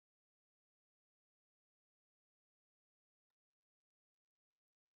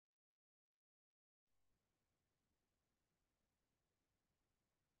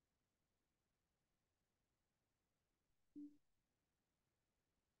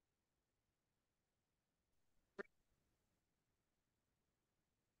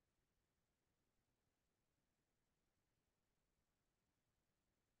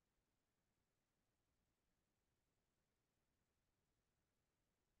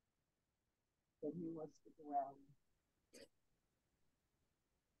Then he wants to go out.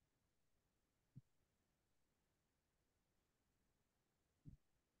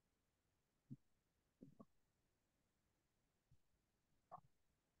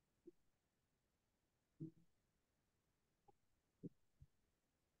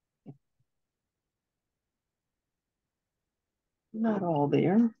 Not all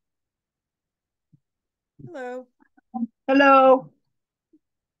there. Hello. Hello.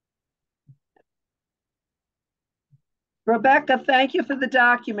 Rebecca, thank you for the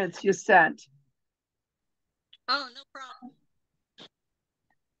documents you sent. Oh, no problem.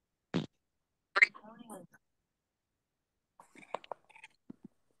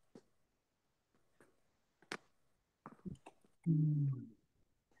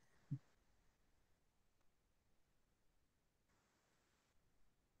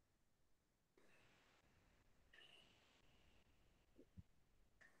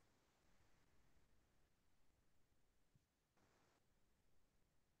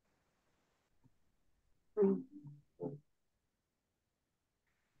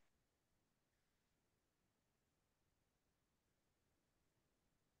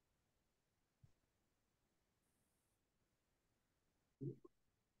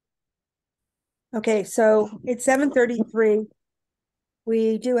 Okay, so it's 7:33.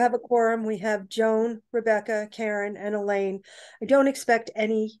 We do have a quorum. We have Joan, Rebecca, Karen, and Elaine. I don't expect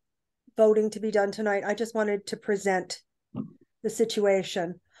any voting to be done tonight. I just wanted to present the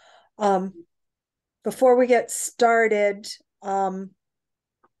situation. Before we get started,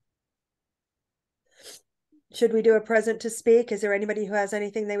 should we do a present to speak? Is there anybody who has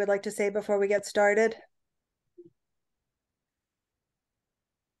anything they would like to say before we get started?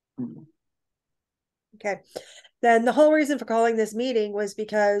 Okay. Then the whole reason for calling this meeting was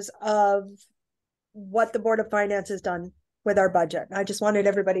because of what the Board of Finance has done with our budget. I just wanted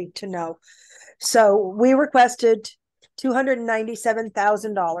everybody to know. So we requested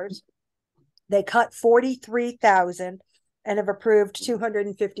 $297,000. They cut 43,000 and have approved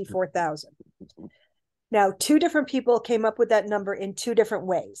 254,000. Now, two different people came up with that number in two different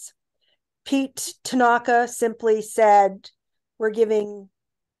ways. Pete Tanaka simply said, we're giving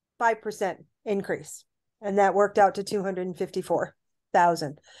 5% increase, and that worked out to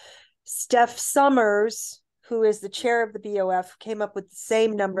 254,000. Steph Summers, who is the chair of the BOF, came up with the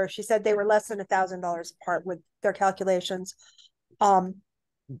same number. She said they were less than $1,000 apart with their calculations,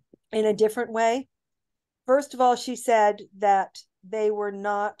 in a different way. First of all, she said that they were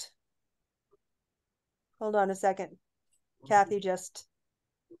not. Hold on a second. Kathy just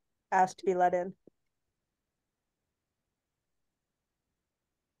asked to be let in.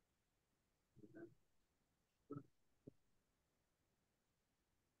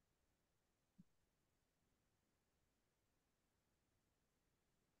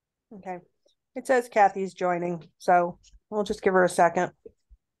 Okay. It says Kathy's joining, so we'll just give her a second.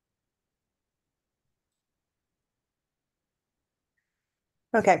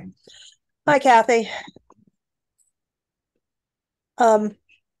 Okay. Hi, Kathy.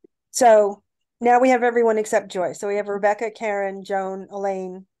 So now we have everyone except Joy. So we have Rebecca, Karen, Joan,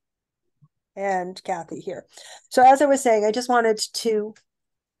 Elaine, and Kathy here. So as I was saying, I just wanted to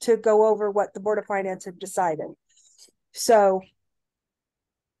go over what the Board of Finance have decided. So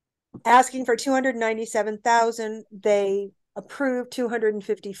asking for 297,000, they approved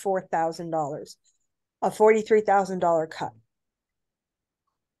 $254,000, a $43,000 cut.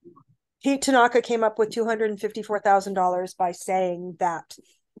 Pete Tanaka came up with $254,000 by saying that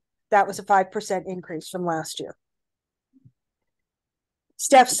that was a 5% increase from last year.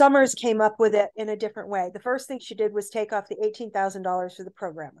 Steph Summers came up with it in a different way. The first thing she did was take off the $18,000 for the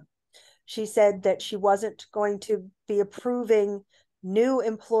programmer. She said that she wasn't going to be approving new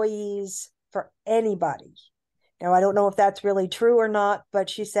employees for anybody. Now, I don't know if that's really true or not, but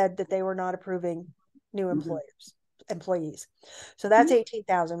she said that they were not approving new employees. So that's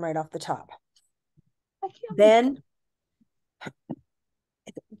 18,000 right off the top. Then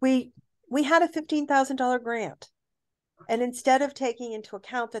we had a $15,000 grant. And instead of taking into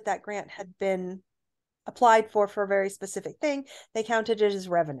account that that grant had been applied for a very specific thing, they counted it as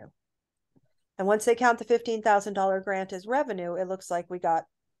revenue. And once they count the $15,000 grant as revenue, it looks like we got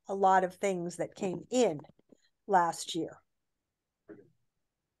a lot of things that came in last year.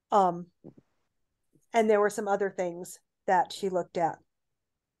 And there were some other things that she looked at.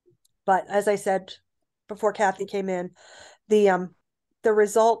 But as I said before Kathy came in, the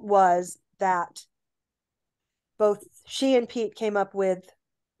result was that both she and Pete came up with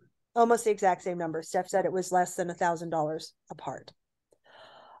almost the exact same number. Steph said it was less than $1,000 apart.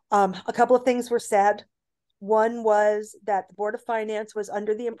 A couple of things were said. One was that the Board of Finance was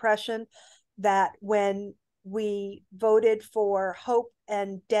under the impression that when we voted for Hope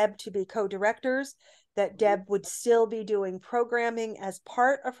and Deb to be co-directors, that Deb would still be doing programming as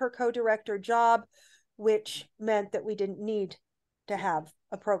part of her co-director job, which meant that we didn't need to have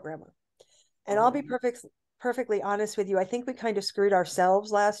a programmer. And I'll be perfectly honest with you, I think we kind of screwed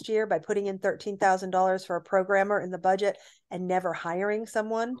ourselves last year by putting in $13,000 for a programmer in the budget and never hiring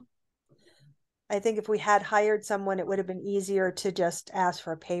someone. I think if we had hired someone, it would have been easier to just ask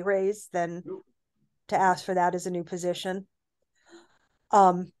for a pay raise than to ask for that as a new position.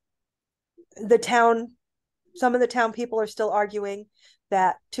 The town, some of the town people are still arguing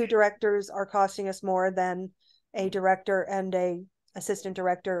that 2 directors are costing us more than a director and a assistant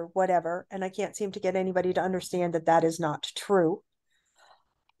director, whatever. And I can't seem to get anybody to understand that that is not true.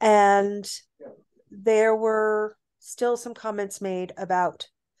 And there were still some comments made about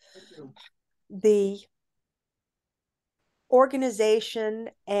the organization,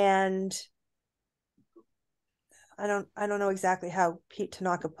 and I don't know exactly how Pete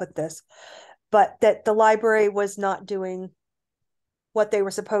Tanaka put this, but that the library was not doing what they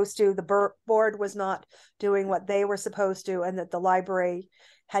were supposed to, the board was not doing what they were supposed to, and that the library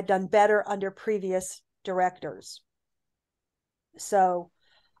had done better under previous directors. So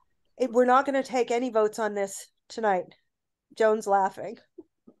we're not going to take any votes on this tonight. Joan's laughing.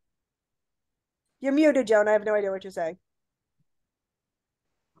 You're muted, Joan. I have no idea what you're saying.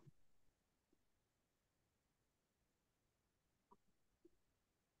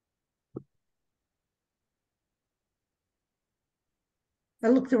 I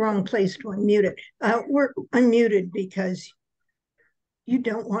looked the wrong place to unmute it. We're unmuted because you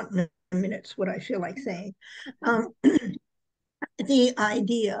don't want minutes, what I feel like saying. The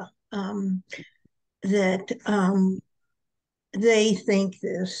idea that they think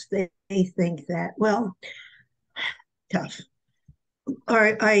this, they think that, well, tough.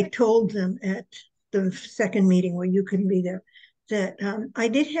 I told them at the second meeting where you couldn't be there that I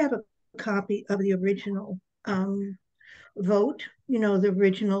did have a copy of the original vote, you know, the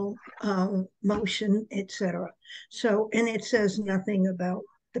original motion, etc. So, and it says nothing about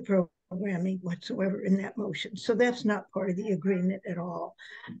the programming whatsoever in that motion. So that's not part of the agreement at all.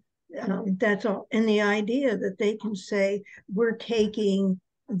 That's all. And the idea that they can say, we're taking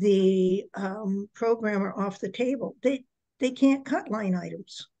the programmer off the table. They can't cut line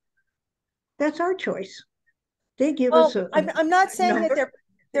items. That's our choice. They give us a I'm not saying number that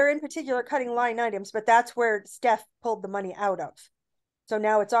they're in particular cutting line items, but that's where Steph pulled the money out of. So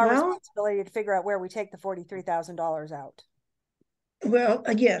now it's our responsibility to figure out where we take the $43,000 out. Well,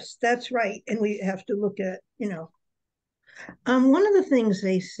 yes, that's right. And we have to look at, you know, one of the things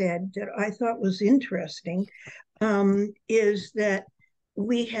they said that I thought was interesting is that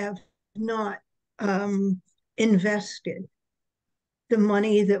we have not invested the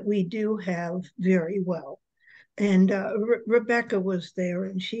money that we do have very well. And Rebecca was there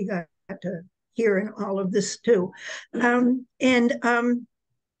and she got to hear in all of this too. They're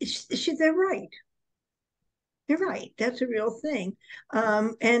right. They're right. That's a real thing.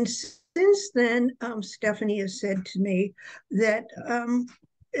 And since then, Stephanie has said to me that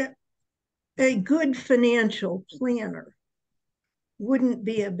a good financial planner wouldn't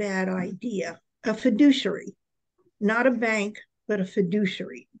be a bad idea. A fiduciary, not a bank, but a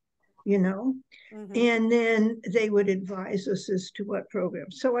fiduciary, you know? Mm-hmm. And then they would advise us as to what program.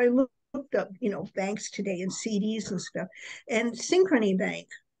 So I looked up, you know, banks today and CDs and stuff. And Synchrony Bank,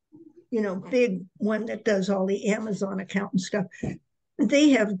 you know, big one that does all the Amazon account and stuff, they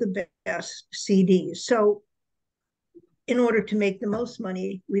have the best CDs. So in order to make the most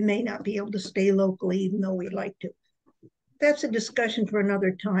money, we may not be able to stay locally, even though we'd like to. That's a discussion for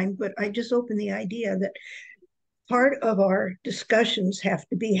another time, but I just opened the idea that part of our discussions have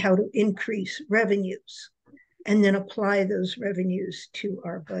to be how to increase revenues and then apply those revenues to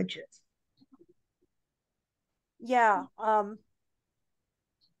our budget. Yeah,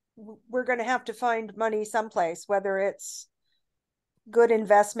 we're going to have to find money someplace, whether it's good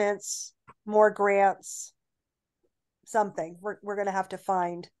investments, more grants, something. We're going to have to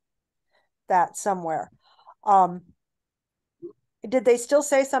find that somewhere. Did they still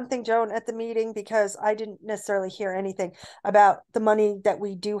say something, Joan, at the meeting? Because I didn't necessarily hear anything about the money that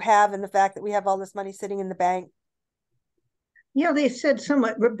we do have and the fact that we have all this money sitting in the bank. Yeah, they said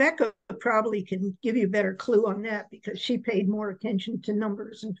somewhat. Rebecca probably can give you a better clue on that because she paid more attention to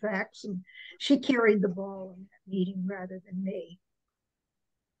numbers and facts, and she carried the ball in that meeting rather than me.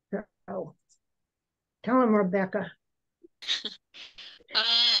 So tell them, Rebecca.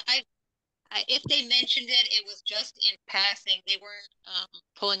 If they mentioned it, it was just in passing. They weren't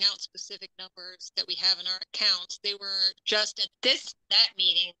pulling out specific numbers that we have in our accounts. They were just at that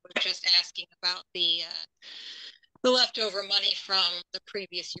meeting, we're just asking about the leftover money from the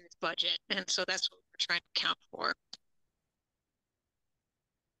previous year's budget. And so that's what we're trying to account for.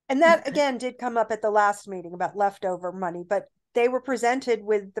 And that again did come up at the last meeting about leftover money, but they were presented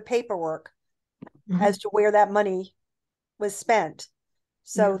with the paperwork as to where that money was spent.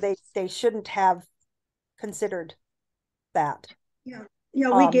 So they shouldn't have considered that. Yeah.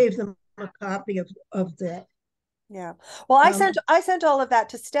 Yeah, we gave them a copy of that. Yeah. Well, I sent all of that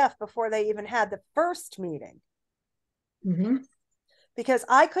to Steph before they even had the first meeting. Because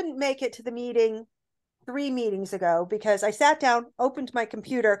I couldn't make it to the meeting 3 meetings ago because I sat down, opened my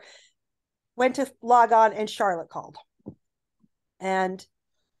computer, went to log on, and Charlotte called. And,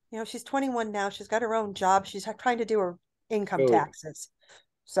 you know, she's 21 now. She's got her own job. She's trying to do her income taxes.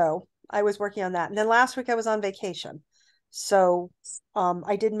 So I was working on that. And then last week I was on vacation. So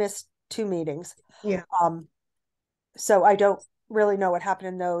I did miss 2 meetings. Yeah. So I don't really know what happened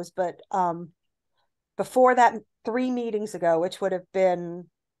in those. But before that, 3 meetings ago, which would have been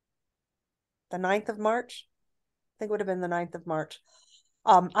the 9th of March. I think it would have been the 9th of March.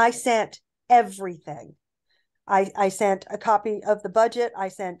 I sent everything. I sent a copy of the budget. I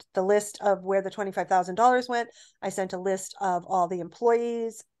sent the list of where the $25,000 went. I sent a list of all the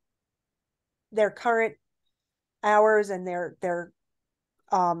employees, their current hours and their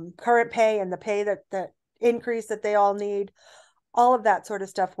current pay and the pay that increase that they all need. All of that sort of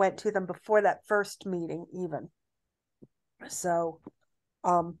stuff went to them before that first meeting even. So,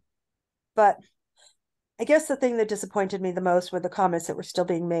 but I guess the thing that disappointed me the most were the comments that were still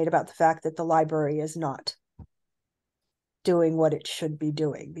being made about the fact that the library is not doing what it should be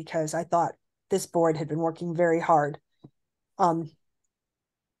doing, because I thought this board had been working very hard. I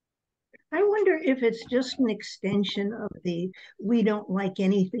wonder if it's just an extension of the we don't like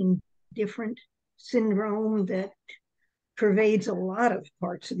anything different syndrome that pervades a lot of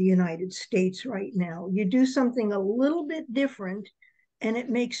parts of the United States right now. You do something a little bit different and it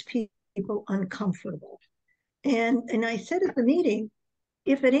makes people uncomfortable. And I said at the meeting,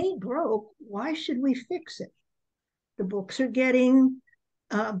 if it ain't broke, why should we fix it? The books are getting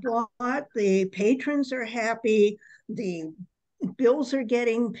bought, the patrons are happy, the bills are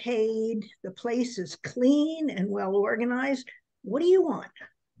getting paid, the place is clean and well organized. What do you want?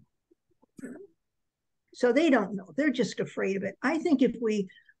 So they don't know. They're just afraid of it. I think if we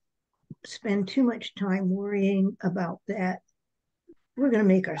spend too much time worrying about that, we're going to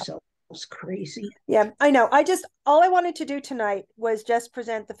make ourselves crazy. Yeah, I know. All I wanted to do tonight was just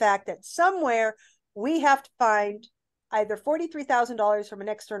present the fact that somewhere we have to find either $43,000 from an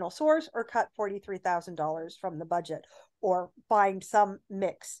external source or cut $43,000 from the budget or find some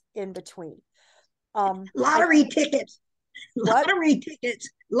mix in between. Lottery tickets. What?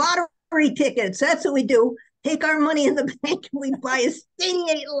 Lottery tickets. That's what we do. Take our money in the bank and we buy a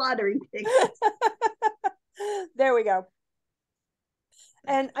 88 lottery tickets. There we go.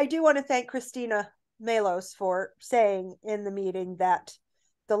 And I do want to thank Christina Melos for saying in the meeting that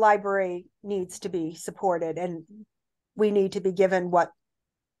the library needs to be supported and we need to be given what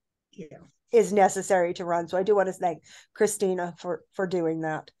is necessary to run. So I do want to thank Christina for doing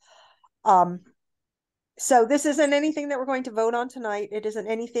that. So this isn't anything that we're going to vote on tonight. It isn't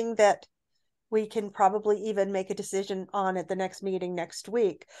anything that we can probably even make a decision on at the next meeting next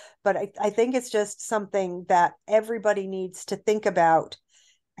week. But I think it's just something that everybody needs to think about.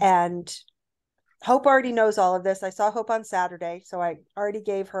 And Hope already knows all of this. I saw Hope on Saturday, so I already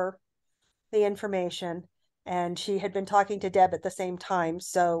gave her the information. And she had been talking to Deb at the same time.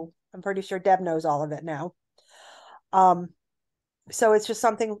 So I'm pretty sure Deb knows all of it now. So it's just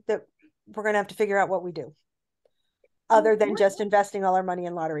something that we're going to have to figure out what we do other than just investing all our money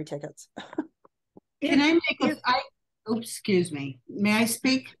in lottery tickets. Can I make oops, excuse me. May I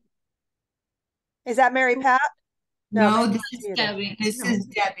speak? Is that Mary Pat? No, this is Debbie. This is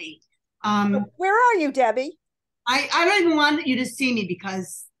Debbie. Where are you, Debbie? I don't even want you to see me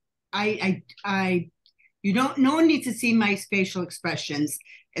because no one needs to see my facial expressions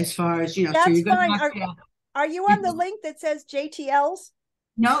as far as, That's so you're fine. Are you on the link that says JTLs?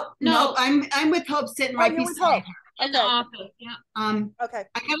 No, I'm with Hope sitting right beside her. In the office. Yeah. Okay.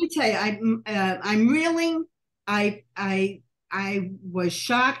 I gotta tell you, I'm reeling. I was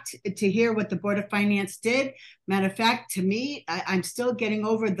shocked to hear what the Board of Finance did. Matter of fact, to me, I'm still getting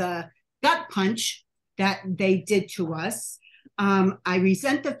over the gut punch that they did to us. I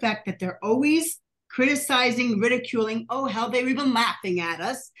resent the fact that they're always criticizing, ridiculing. Oh, hell, they were even laughing at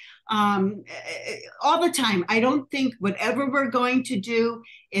us all the time. I don't think whatever we're going to do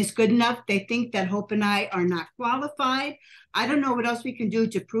is good enough. They think that Hope and I are not qualified. I don't know what else we can do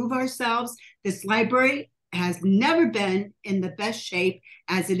to prove ourselves. This library has never been in the best shape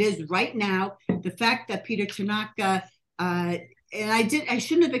as it is right now. The fact that Peter Tanaka, and I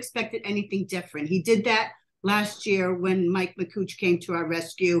shouldn't have expected anything different. He did that last year when Mike McCooch came to our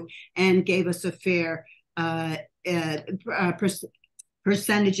rescue and gave us a fair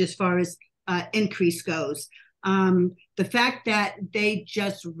percentage as far as increase goes. The fact that they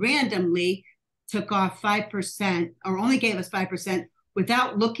just randomly took off 5% or only gave us 5%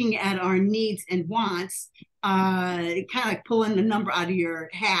 without looking at our needs and wants, kind of like pulling the number out of your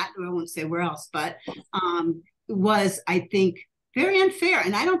hat, I won't say where else, but was, I think, very unfair.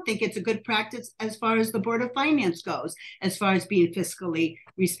 And I don't think it's a good practice as far as the Board of Finance goes, as far as being fiscally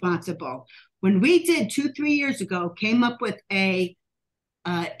responsible. When we did 2-3 years ago, came up with a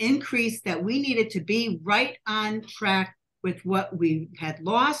increase that we needed to be right on track with what we had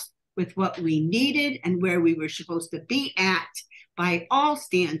lost, with what we needed, and where we were supposed to be at by all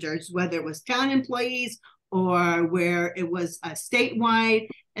standards, whether it was town employees or where it was statewide,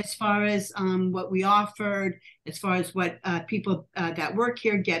 as far as what we offered, as far as what people that work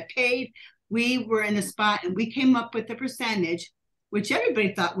here get paid. We were in a spot and we came up with a percentage, which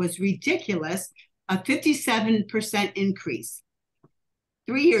everybody thought was ridiculous, a 57% increase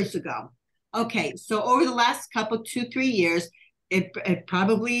 3 years ago. Okay, so over the last couple, 2-3 years, it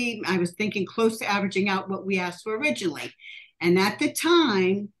probably, I was thinking close to averaging out what we asked for originally. And at the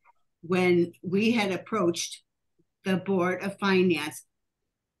time, when we had approached the Board of Finance,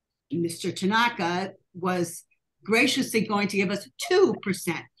 Mr. Tanaka was graciously going to give us 2%.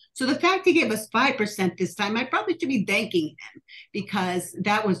 So the fact he gave us 5% this time, I probably should be thanking him, because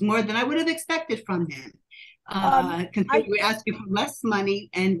that was more than I would have expected from him. We asked you for less money,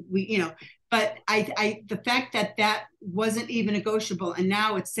 and we, but the fact that that wasn't even negotiable, and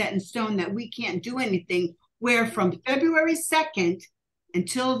now it's set in stone that we can't do anything, where from February 2nd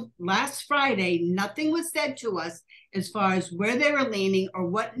until last Friday, nothing was said to us as far as where they were leaning or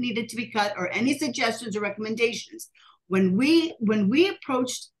what needed to be cut or any suggestions or recommendations. When we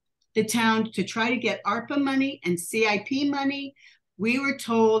approached the town to try to get ARPA money and CIP money, we were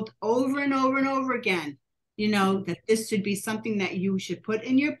told over and over and over again, that this should be something that you should put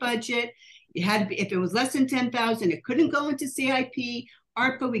in your budget. It had to be, if it was less than 10,000, it couldn't go into CIP,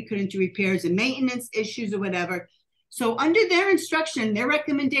 ARPA, we couldn't do repairs and maintenance issues or whatever. So under their instruction, their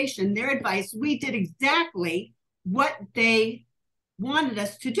recommendation, their advice, we did exactly what they wanted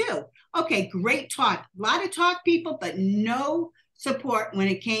us to do. Okay, great talk. A lot of talk, people, but no support when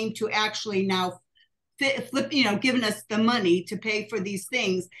it came to actually now giving us the money to pay for these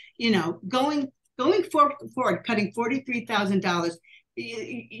things, going forward, cutting $43,000,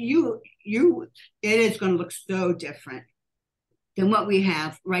 it is going to look so different than what we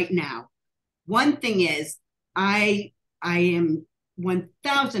have right now. One thing is, I am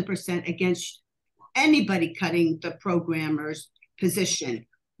 1,000% against anybody cutting the programmer's position.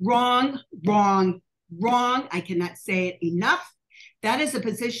 Wrong. I cannot say it enough. That is a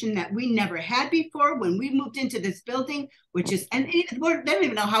position that we never had before when we moved into this building, which is, and they don't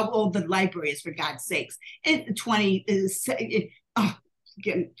even know how old the library is, for God's sakes.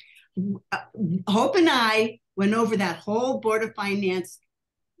 Hope and I went over that whole Board of Finance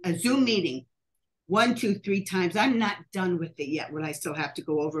Zoom meeting 1, 2, 3 times. I'm not done with it yet, what I still have to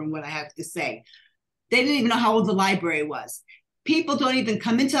go over and what I have to say. They didn't even know how old the library was. People don't even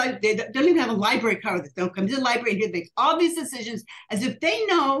come into, they don't even have a library card. They don't come to the library and make all these decisions as if they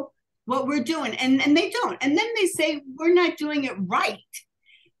know what we're doing, and they don't. And then they say, we're not doing it right.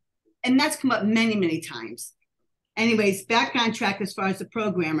 And that's come up many, many times. Anyways, back on track as far as the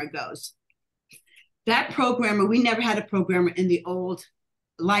programmer goes. That programmer, we never had a programmer in the old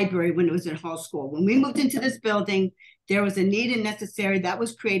library when it was in Hall School. When we moved into this building, there was a need and necessary that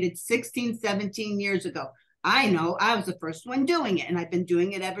was created 16, 17 years ago. I know, I was the first one doing it, and I've been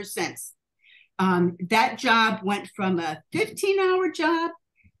doing it ever since. That job went from a 15-hour job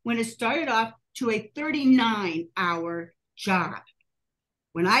when it started off to a 39-hour job.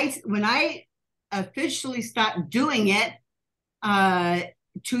 When I officially stopped doing it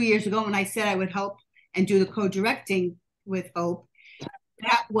 2 years ago, when I said I would help and do the co-directing with Hope,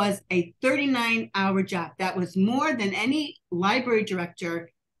 that was a 39-hour job. That was more than any library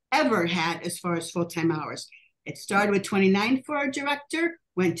director ever had as far as full-time hours. It started with 29 for a director,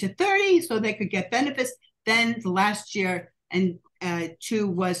 went to 30 so they could get benefits. Then the last year and 2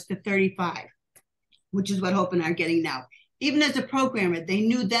 was to 35, which is what Hope and I are getting now. Even as a programmer, they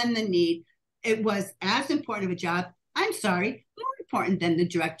knew then the need it was as important of a job, I'm sorry, more important than the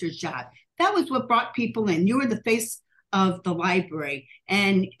director's job. That was what brought people in. You were the face of the library,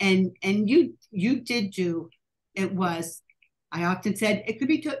 and you did do. It was, I often said it could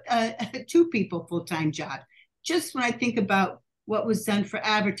be two people full-time job. Just when I think about what was done for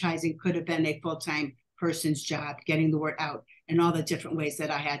advertising, could have been a full-time person's job, getting the word out and all the different ways that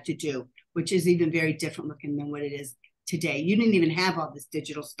I had to do, which is even very different looking than what it is today. You didn't even have all this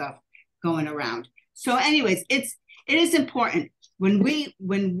digital stuff going around. So anyways, it is important. When we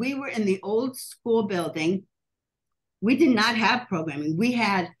were in the old school building, we did not have programming. We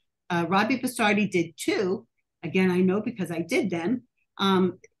had Robbie Passardi did two. Again, I know because I did them.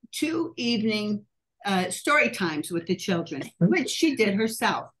 2 evening story times with the children, which she did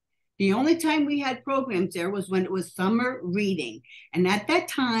herself. The only time we had programs there was when it was summer reading. And at that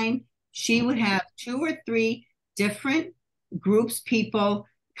time, she would have 2 or 3 different groups, people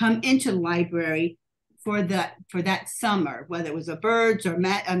come into the library for that summer, whether it was a birds or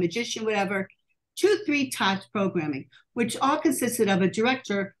a magician, whatever, 2-3 types programming, which all consisted of a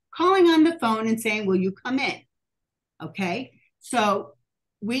director calling on the phone and saying, will you come in? Okay, so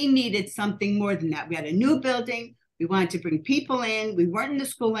we needed something more than that. We had a new building. We wanted to bring people in. We weren't in the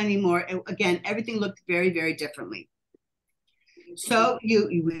school anymore. Again, everything looked very, very differently. So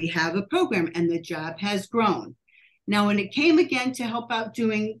we have a program, and the job has grown. Now, when it came again to help out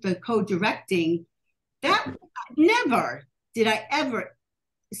doing the co-directing, that never did I ever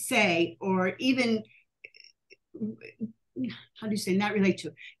say, or even, how do you say, not relate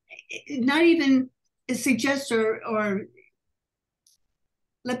to, not even suggest or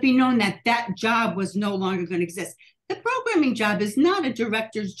let be known that that job was no longer going to exist. The programming job is not a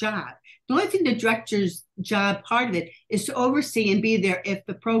director's job. The only thing the director's job, part of it, is to oversee and be there if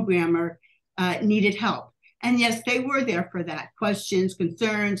the programmer needed help. And yes, they were there for that. Questions,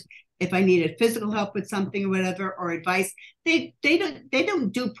 concerns, if I needed physical help with something or whatever, or advice. They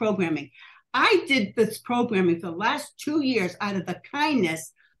don't do programming. I did this programming for the last 2 years out of the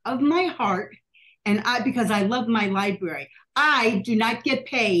kindness of my heart, and because I love my library. I do not get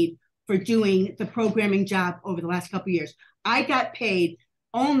paid for doing the programming job over the last couple of years. I got paid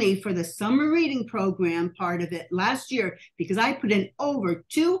only for the summer reading program part of it last year because I put in over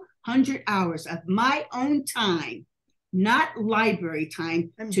 200 hours of my own time, not library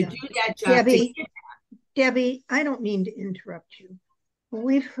time, to do that job. Debbie, I don't mean to interrupt you.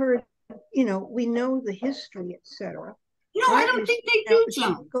 We've heard, we know the history, etc. No, I don't think they do,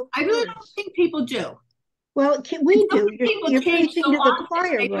 Joan. I really don't think people do. Well, we do. You're preaching to the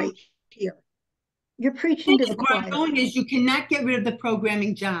choir right here. You're preaching to the choir. Where I'm going is you cannot get rid of the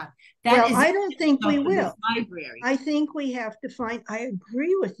programming job. I don't think we will. I think we have to find, I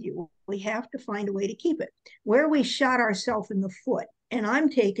agree with you. We have to find a way to keep it. Where we shot ourselves in the foot, and I'm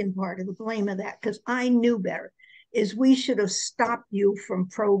taking part of the blame of that because I knew better, is we should have stopped you from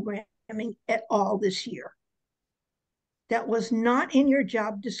programming at all this year. That was not in your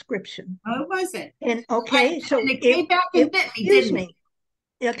job description. Oh, it wasn't. And okay, so it came back and bit me,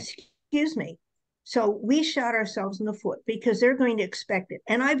 excuse me. So we shot ourselves in the foot because they're going to expect it.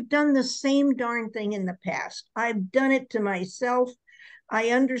 And I've done the same darn thing in the past. I've done it to myself. I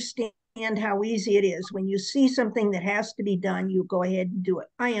understand how easy it is. When you see something that has to be done, you go ahead and do it.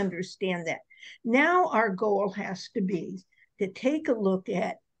 I understand that. Now our goal has to be to take a look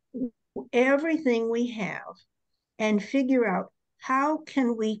at everything we have and figure out how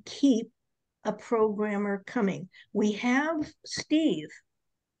can we keep a programmer coming. We have Steve,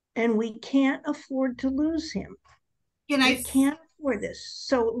 and we can't afford to lose him. We can't afford this.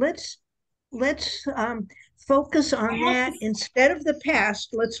 So let's focus on that instead of the past.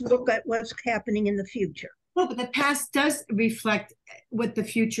 Let's look at what's happening in the future. No, but the past does reflect what the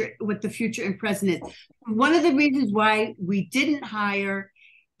future and present is. One of the reasons why we didn't hire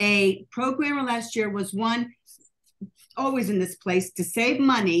a programmer last year was, one, always in this place, to save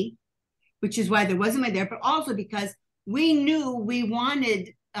money, which is why there wasn't money there, but also because we knew we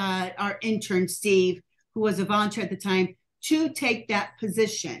wanted our intern, Steve, who was a volunteer at the time, to take that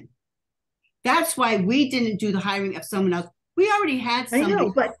position. That's why we didn't do the hiring of someone else. We already had somebody. I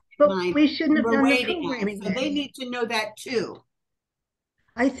know, but we shouldn't have done the programming. So they need to know that too.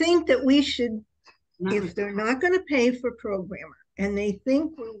 I think that we should, if they're not going to pay for programmer and they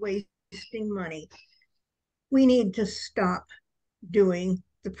think we're wasting money, we need to stop doing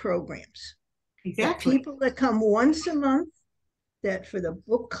the programs. Exactly. The people that come once a month, that for the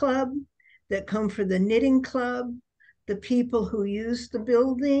book club, that come for the knitting club, the people who use the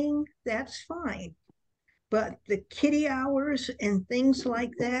building, that's fine. But the kiddie hours and things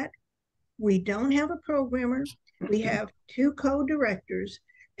like that, we don't have a programmer. We have 2 co-directors,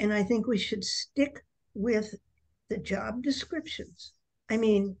 And I think we should stick with the job descriptions. I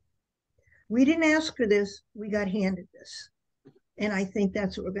mean, we didn't ask for this, we got handed this. And I think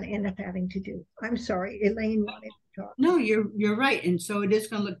that's what we're going to end up having to do. I'm sorry, Elaine wanted to talk. No, you're right. And so it is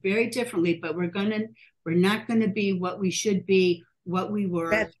going to look very differently, but we're not going to be what we should be, what we were.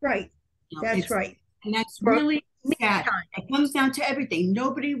 That's right. That's right. And that's really sad. It comes down to everything.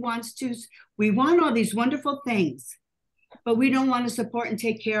 Nobody wants to, we want all these wonderful things, but we don't want to support and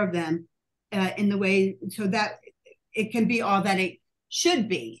take care of them in the way so that it can be all that it should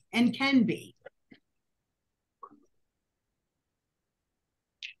be and can be.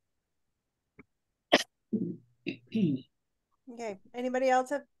 Okay. Anybody else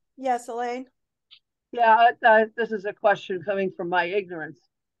have? Yes, Elaine. Yeah, this is a question coming from my ignorance.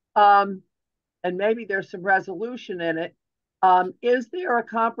 And maybe there's some resolution in it. Is there a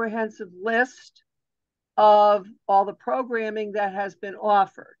comprehensive list of all the programming that has been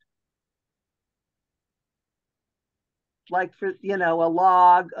offered? Like for, you know, a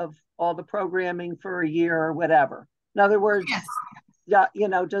log of all the programming for a year or whatever. In other words, yes. Yeah, you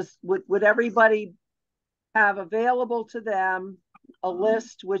know, just would everybody have available to them a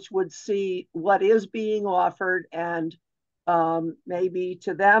list which would see what is being offered and maybe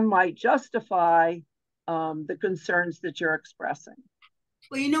to them might justify the concerns that you're expressing?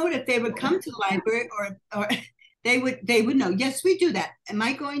 Well, you know what, if they would come to the library or they would know, yes, we do that. Am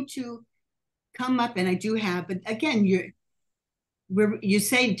I going to come up? And I do have, but again, you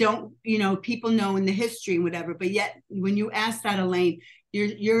say don't, you know, people know in the history and whatever, but yet when you ask that, Elaine,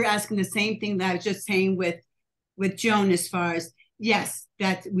 you're asking the same thing that I was just saying with Joan, as far as, yes,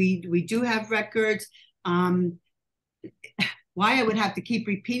 that we do have records. Why I would have to keep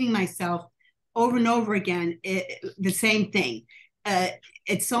repeating myself over and over again, the same thing.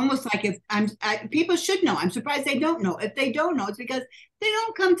 It's almost like if people should know. I'm surprised they don't know. If they don't know, it's because they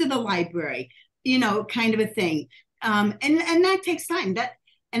don't come to the library, you know, kind of a thing. And that takes time.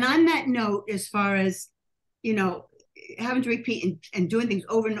 And on that note, as far as, you know, having to repeat and doing things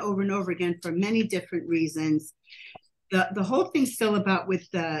over and over and over again for many different reasons, the whole thing's still about with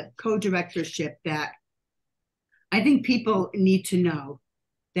the co-directorship that I think people need to know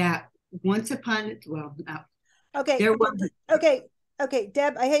that once upon, well, okay, there was, okay,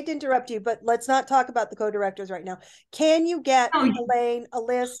 Deb, I hate to interrupt you, but let's not talk about the co-directors right now. Can you get Elaine a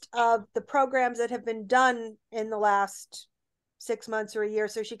list of the programs that have been done in the last 6 months or a year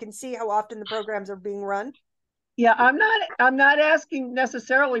so she can see how often the programs are being run? Yeah, I'm not asking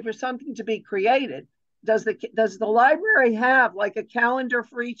necessarily for something to be created. Does the library have like a calendar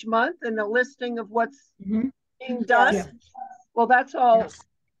for each month and a listing of what's being done? Yes. Well, that's all. Yes.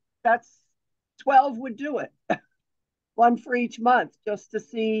 That's 12 would do it. One for each month, just to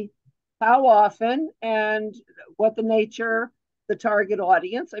see how often and what the nature, the target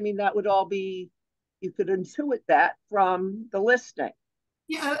audience. I mean, that would all be, you could intuit that from the listing.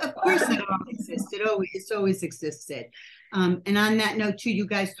 Yeah, of course it always existed. It's always existed. And on that note too, you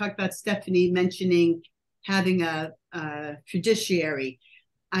guys talked about Stephanie mentioning having a fiduciary.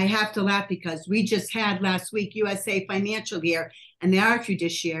 I have to laugh because we just had last week USA Financial here, and they are a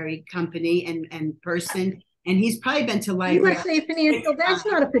fiduciary company and person, and he's probably been to library. USA Financial, that's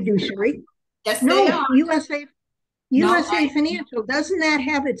not a fiduciary. Yes, no, they are. USA Financial, doesn't that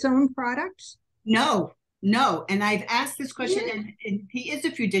have its own products? No. And I've asked this question, and he is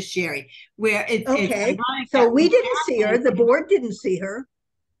a fiduciary. Where it's okay. So we didn't see her. The board didn't see her.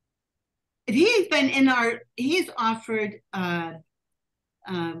 He's been in he's offered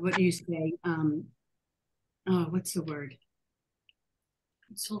what do you say? What's the word?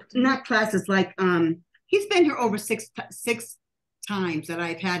 Not classes, like he's been here over six times that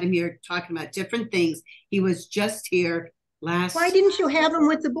I've had him here talking about different things. He was just here last. Why didn't you have him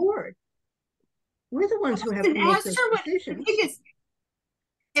with the board? We're the ones who have to make those decisions.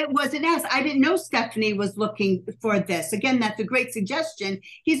 It wasn't asked. I didn't know Stephanie was looking for this. Again, that's a great suggestion.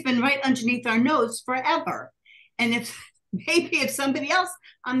 He's been right underneath our nose forever. And if somebody else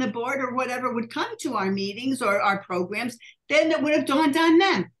on the board or whatever would come to our meetings or our programs, then it would have dawned on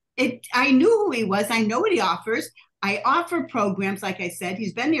them. I knew who he was. I know what he offers. I offer programs, like I said.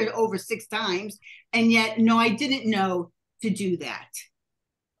 He's been here over 6 times. And yet, no, I didn't know to do that.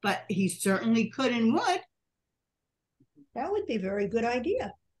 But he certainly could and would. That would be a very good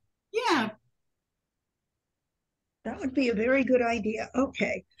idea. Yeah. That would be a very good idea.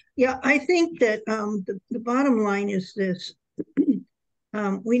 Okay. Yeah, I think that the bottom line is this.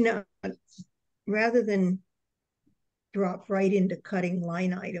 We know, rather than drop right into cutting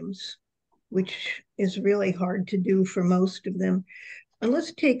line items, which is really hard to do for most of them, and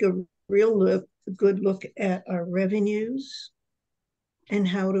let's take a good look at our revenues and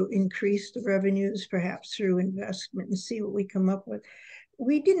how to increase the revenues, perhaps through investment, and see what we come up with.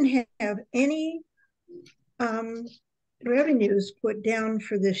 We didn't have any revenues put down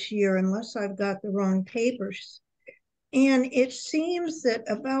for this year, unless I've got the wrong papers. And it seems that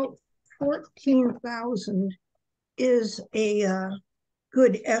about 14,000 is a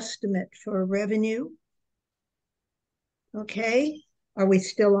good estimate for revenue. Okay, are we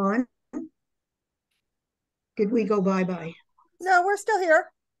still on? Did we go bye-bye? No, we're still here.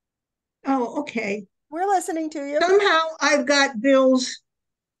 Oh, okay. We're listening to you. Somehow I've got Bill's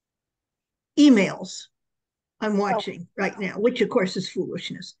emails I'm watching right now, which of course is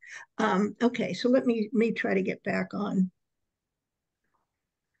foolishness. Okay, so let me try to get back on.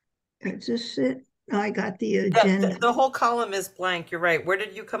 Is this it? I got the agenda. Yeah, the whole column is blank. You're right. Where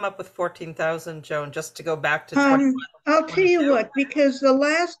did you come up with 14,000, Joan? Just to go back to I'll tell you what, because the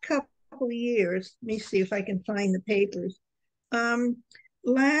last couple of years, let me see if I can find the papers.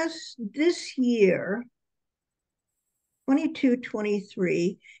 This year,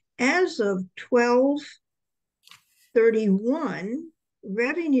 22-23, as of 12/31,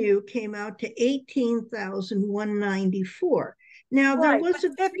 revenue came out to 18,194. Now there was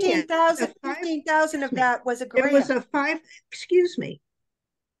a 15,000 of that was a grant. There was a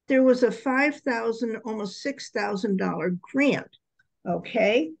there was a $5,000, almost $6,000 grant.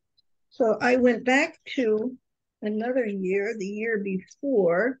 Okay, so I went back to another year, the year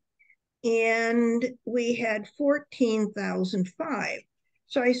before, and we had 14,005.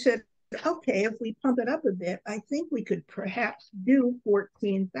 So I said, okay, if we pump it up a bit, I think we could perhaps do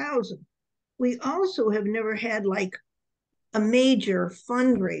 14,000. We also have never had like a major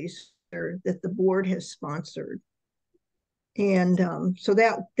fundraiser that the board has sponsored. And so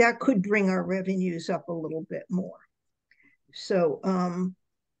that could bring our revenues up a little bit more. So,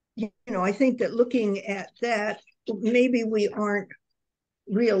 I think that looking at that, maybe we aren't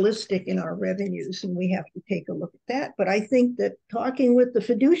realistic in our revenues, and we have to take a look at that. But I think that talking with the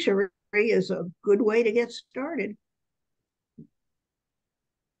fiduciary is a good way to get started.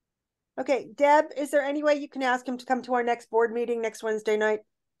 Okay, Deb, is there any way you can ask him to come to our next board meeting next Wednesday night?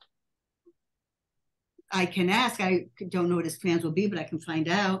 I can ask. I don't know what his plans will be, but I can find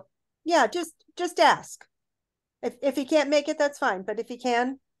out. Yeah, just ask. If he can't make it, that's fine. But if he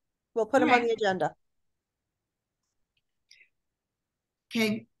can, we'll put him on the agenda.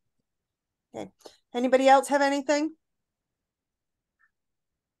 Okay. Okay. Anybody else have anything?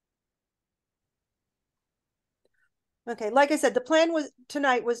 Okay, like I said, the plan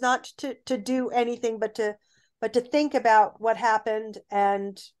tonight was not to do anything, but to think about what happened,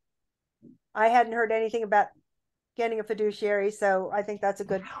 and I hadn't heard anything about getting a fiduciary, so I think that's a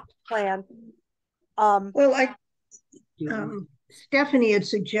good plan. Well, Stephanie had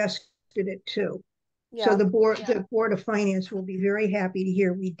suggested it too. Yeah. So the board of finance will be very happy to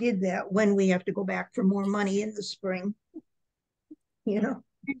hear we did that when we have to go back for more money in the spring. Yeah.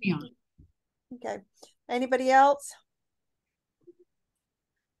 Okay. Anybody else?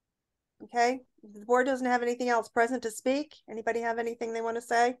 Okay. The board doesn't have anything else present to speak. Anybody have anything they want to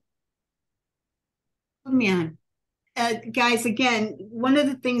say? Man, guys, again, one of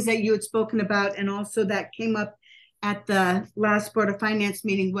the things that you had spoken about, and also that came up at the last Board of Finance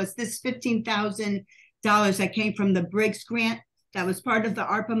meeting, was this $15,000 that came from the Briggs grant. That was part of the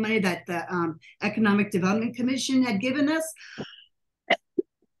ARPA money that the Economic Development Commission had given us.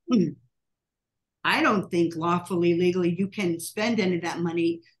 I don't think lawfully, legally, you can spend any of that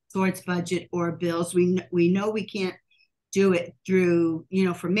money towards budget or bills. We know we can't do it through,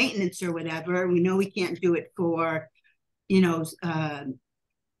 for maintenance or whatever. We know we can't do it for,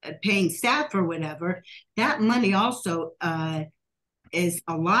 paying staff or whatever. That money also is,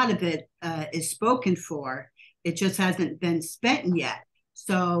 a lot of it is spoken for. It just hasn't been spent yet.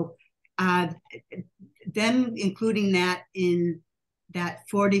 So them including that in that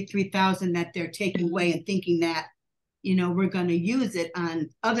 43,000 that they're taking away and thinking that, we're going to use it on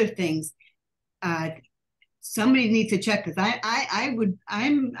other things. Somebody needs to check, because I'd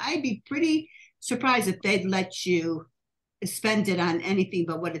be pretty surprised if they'd let you spend it on anything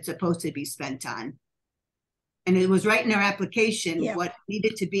but what it's supposed to be spent on. And it was right in our application, what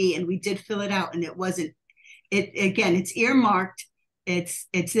needed to be, and we did fill it out, and it wasn't. Again, it's earmarked. It's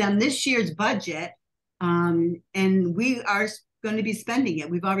on this year's budget, and we are going to be spending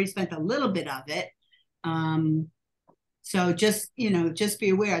it. We've already spent a little bit of it. So just be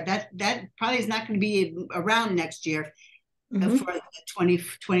aware that probably is not going to be around next year for the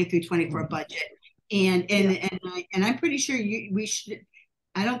 2023-24 budget. And I'm pretty sure we should.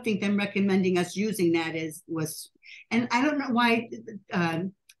 I don't think them recommending us using that was, and I don't know why.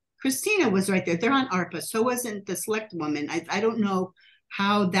 Christina was right there. They're on ARPA, so wasn't the select woman. I don't know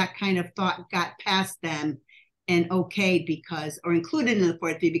how that kind of thought got past them and okayed because, or included in the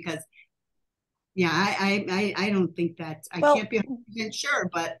 403, because yeah, I don't think that, I Well, can't be 100% sure,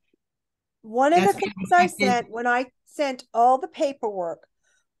 but one of the that's things what I I did. sent when I sent all the paperwork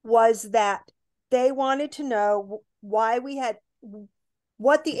was that they wanted to know why we had,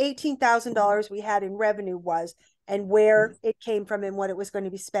 what the $18,000 we had in revenue was and where it came from and what it was going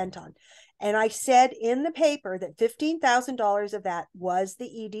to be spent on. And I said in the paper that $15,000 of that was the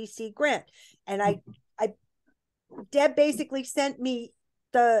EDC grant. And Deb basically sent me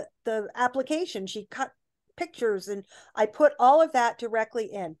the application. She cut pictures and I put all of that directly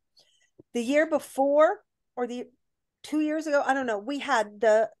in. The year before, or the 2 years ago, I don't know, we had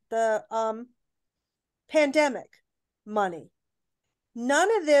the pandemic money. None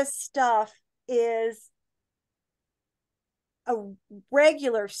of this stuff is a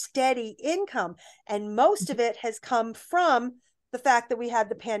regular steady income, and most of it has come from the fact that we had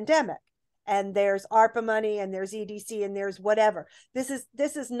the pandemic, and there's ARPA money and there's EDC and there's whatever. This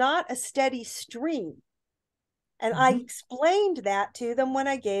is not a steady stream, and I explained that to them when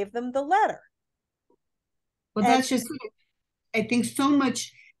I gave them the letter. Well, that's just, I think so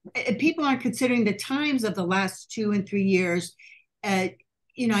much people aren't considering the times of the last 2 and 3 years.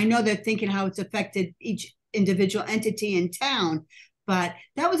 You know, I know they're thinking how it's affected each individual entity in town, but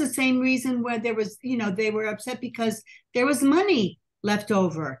that was the same reason where there was, you know, they were upset because there was money left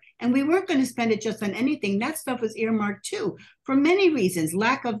over and we weren't going to spend it just on anything. That stuff was earmarked too for many reasons: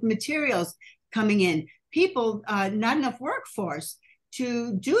 lack of materials coming in, people, not enough workforce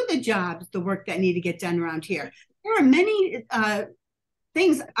to do the jobs, the work that need to get done around here. There are many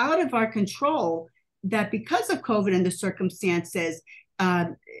things out of our control that because of COVID and the circumstances,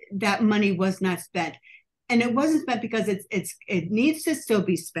 that money was not spent. And it wasn't spent because it needs to still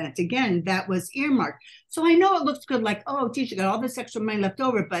be spent. Again, that was earmarked. So I know it looks good, like, oh, geez, you got all this extra money left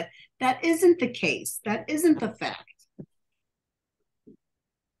over, but that isn't the case. That isn't the fact.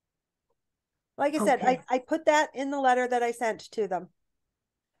 Like I said, I put that in the letter that I sent to them.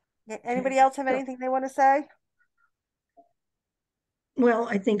 Anybody else have anything they want to say? Well,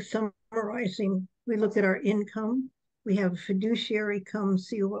 I think summarizing, we look at our income. We have a fiduciary come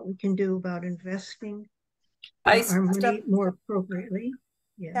see what we can do about investing our money more appropriately.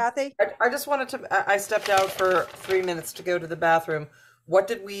 Yeah. Kathy? I just wanted to, I stepped out for 3 minutes to go to the bathroom. What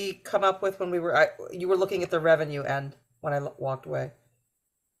did we come up with when we were, you were looking at the revenue end when I walked away.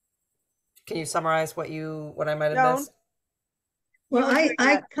 Can you summarize what I might have missed? Well,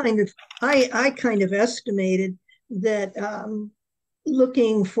 I kind of estimated that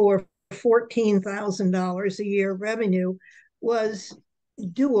looking for $14,000 a year revenue was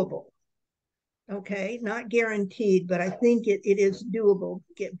doable. Okay, not guaranteed, but I think it is doable,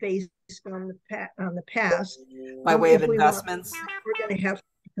 get based on the past. By way of investments? We're going to have to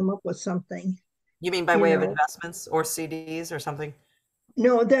come up with something. You mean by way of investments or CDs or something?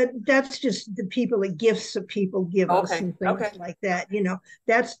 No, that's just the people, the gifts that people give us and things like that. You know,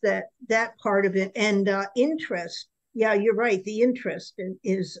 that's that part of it. And interest. Yeah, you're right. The interest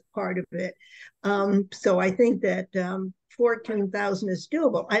is part of it. So I think that 14,000 is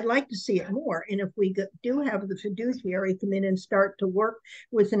doable. I'd like to see it more. And if we do have the fiduciary come in and start to work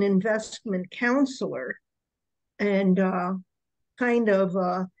with an investment counselor and kind of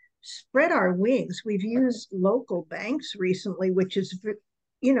spread our wings. We've used local banks recently, which is,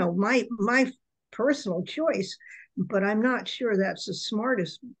 you know, my personal choice, but I'm not sure that's the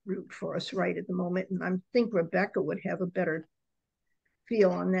smartest route for us right at the moment. And I think Rebecca would have a better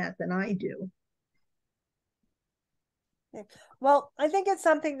feel on that than I do. Well, I think it's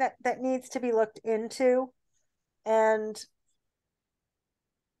something that needs to be looked into, and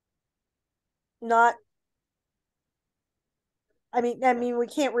not, I mean, we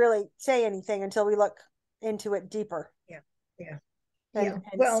can't really say anything until we look into it deeper. Yeah. And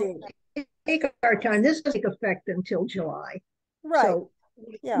well, see. Take our time. This doesn't take effect until July. Right. So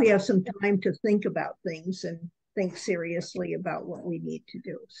we have some time to think about things and think seriously about what we need to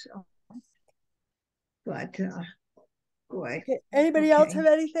do. So, but boy. Anybody else have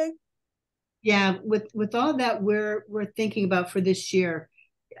anything? Yeah, with all that we're thinking about for this year,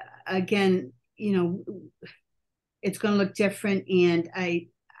 again, you know, it's going to look different, and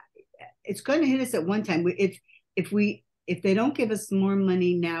it's going to hit us at one time. If they don't give us more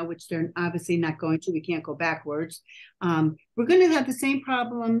money now, which they're obviously not going to, we can't go backwards. We're going to have the same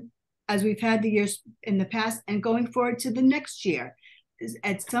problem as we've had the years in the past, and going forward to the next year.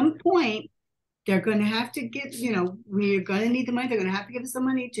 At some point, they're going to have to give, you know, we're going to need the money. They're going to have to give us the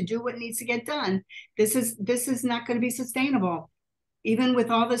money to do what needs to get done. This is not going to be sustainable. even with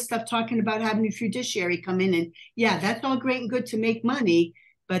all this stuff talking about having a fiduciary come in, and yeah, that's all great and good to make money,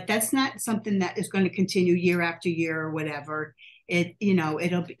 but that's not something that is going to continue year after year or whatever.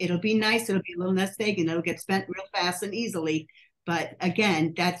 It'll be nice. It'll be a little nest egg and it'll get spent real fast and easily. But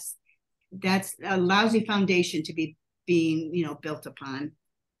again, that's a lousy foundation to be being, built upon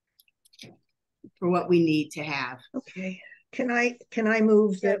for what we need to have. Okay. Can I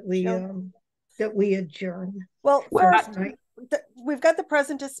move Yeah, that we adjourn? Well, first, Right. we've got the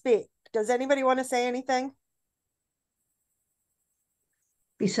present to speak. Does anybody want to say anything?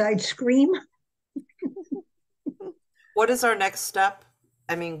 Besides scream? What is our next step?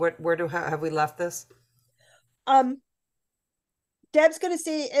 I mean, have we left this? Deb's going to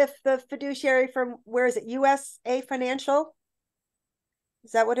see if the fiduciary from, where is it, USA Financial?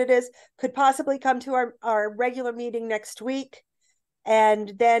 Is that what it is? Could possibly come to our regular meeting next week.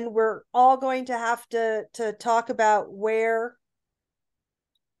 And then we're all going to have to talk about where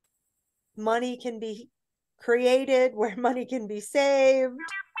money can be created, where money can be saved.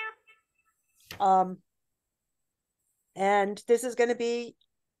 And this is going to be,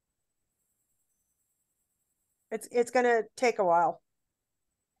 it's going to take a while.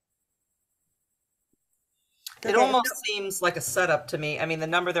 It Okay. almost seems like a setup to me. I mean, the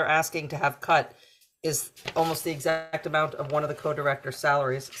number they're asking to have cut is almost the exact amount of one of the co-director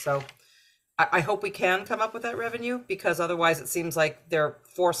salaries. So I hope we can come up with that revenue, because otherwise it seems like they're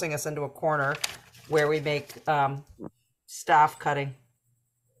forcing us into a corner where we make staff cutting.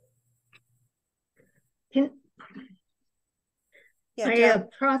 Yeah,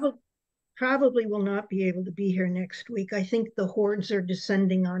 Probably will not be able to be here next week. I think the hordes are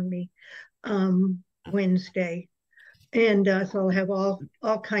descending on me Wednesday, and so I'll have all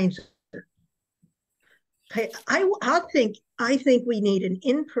kinds of. I think we need an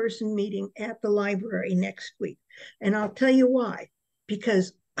in-person meeting at the library next week, and I'll tell you why.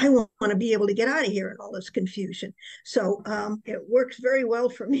 Because I want to be able to get out of here in all this confusion. So it works very well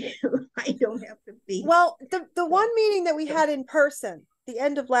for me. I don't have to be. Well, the one meeting that we had in person, the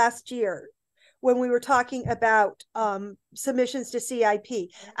end of last year, when we were talking about submissions to CIP,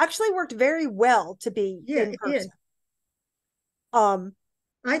 actually worked very well to be in person.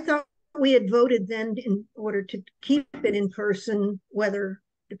 I thought we had voted then in order to keep it in person, weather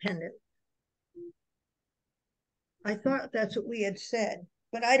dependent. I thought that's what we had said,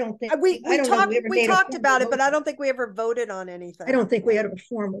 but I don't think we talked about it, but I don't think we ever voted on anything. I don't think we had a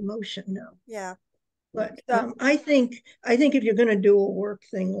formal motion, no. Yeah. But I think if you're going to do a work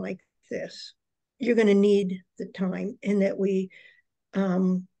thing like this, you're going to need the time, and that we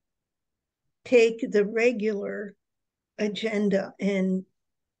take the regular agenda and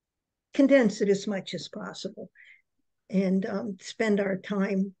condense it as much as possible, and spend our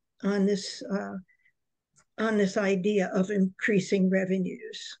time on this idea of increasing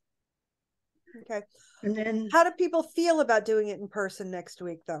revenues. Okay. And then, how do people feel about doing it in person next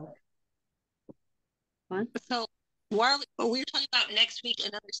week, though? So while we're talking about next week,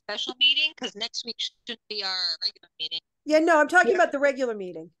 another special meeting, because next week should be our regular meeting. Yeah, no, I'm talking about the regular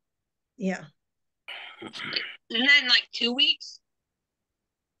meeting. Yeah. Isn't that in like 2 weeks?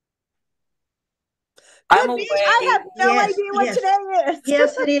 I'm away. I have no idea what today is.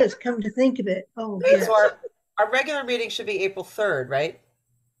 Yes, it is. Come to think of it. Oh, yes. So our regular meeting should be April 3rd, right?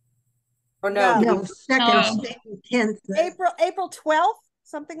 Or no? No, 2nd, 10th. April 12th,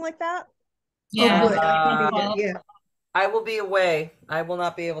 something like that. Yeah. Oh, good. Yeah. I will be away. I will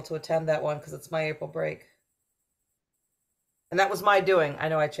not be able to attend that one because it's my April break. And that was my doing. I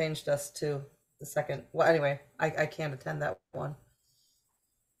know I changed us to the 2nd. Well, anyway, I can't attend that one.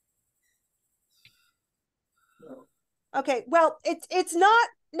 Okay, well, it's not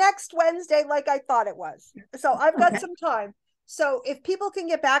next Wednesday like I thought it was. So I've got some time. So if people can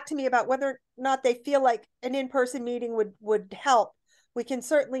get back to me about whether or not they feel like an in-person meeting would help, we can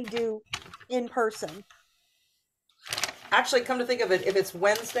certainly do in person. Actually, come to think of it, if it's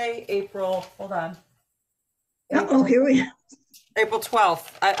Wednesday, hold on. Here we go. April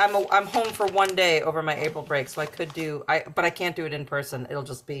 12th. I'm home for one day over my April break, so I could do but I can't do it in person. It'll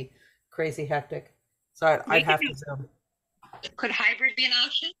just be crazy hectic. So I'd have to Zoom. Could hybrid be an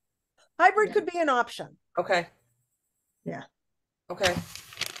option? Hybrid could be an option. Okay. Yeah. Okay.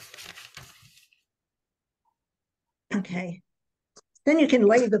 Okay. Then you can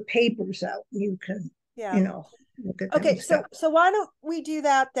lay the papers out. You can, look at them. Okay, so why don't we do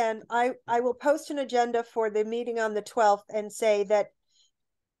that then? I will post an agenda for the meeting on the 12th and say that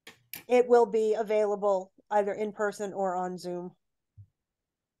it will be available either in person or on Zoom.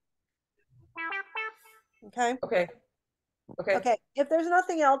 Okay. Okay. Okay. If there's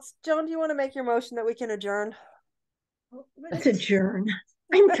nothing else, Joan, do you want to make your motion that we can adjourn? Let's adjourn.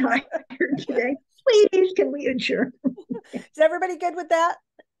 I'm tired today. Please, can we adjourn? Is everybody good with that?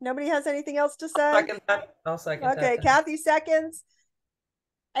 Nobody has anything else to say? Second that. I'll second that. Okay, Kathy seconds.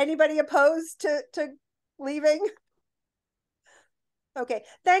 Anybody opposed to leaving? Okay,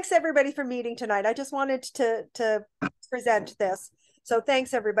 thanks everybody for meeting tonight. I just wanted to present this. So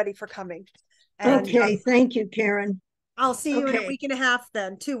thanks everybody for coming. And, Okay, thank you, Karen. I'll see you in a week and a half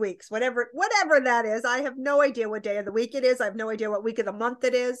then, 2 weeks, whatever that is. I have no idea what day of the week it is. I have no idea what week of the month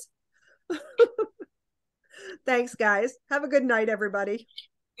it is. Thanks, guys. Have a good night, everybody.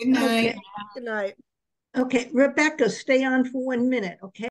 Good night. Good night. Okay, Rebecca, stay on for 1 minute, okay?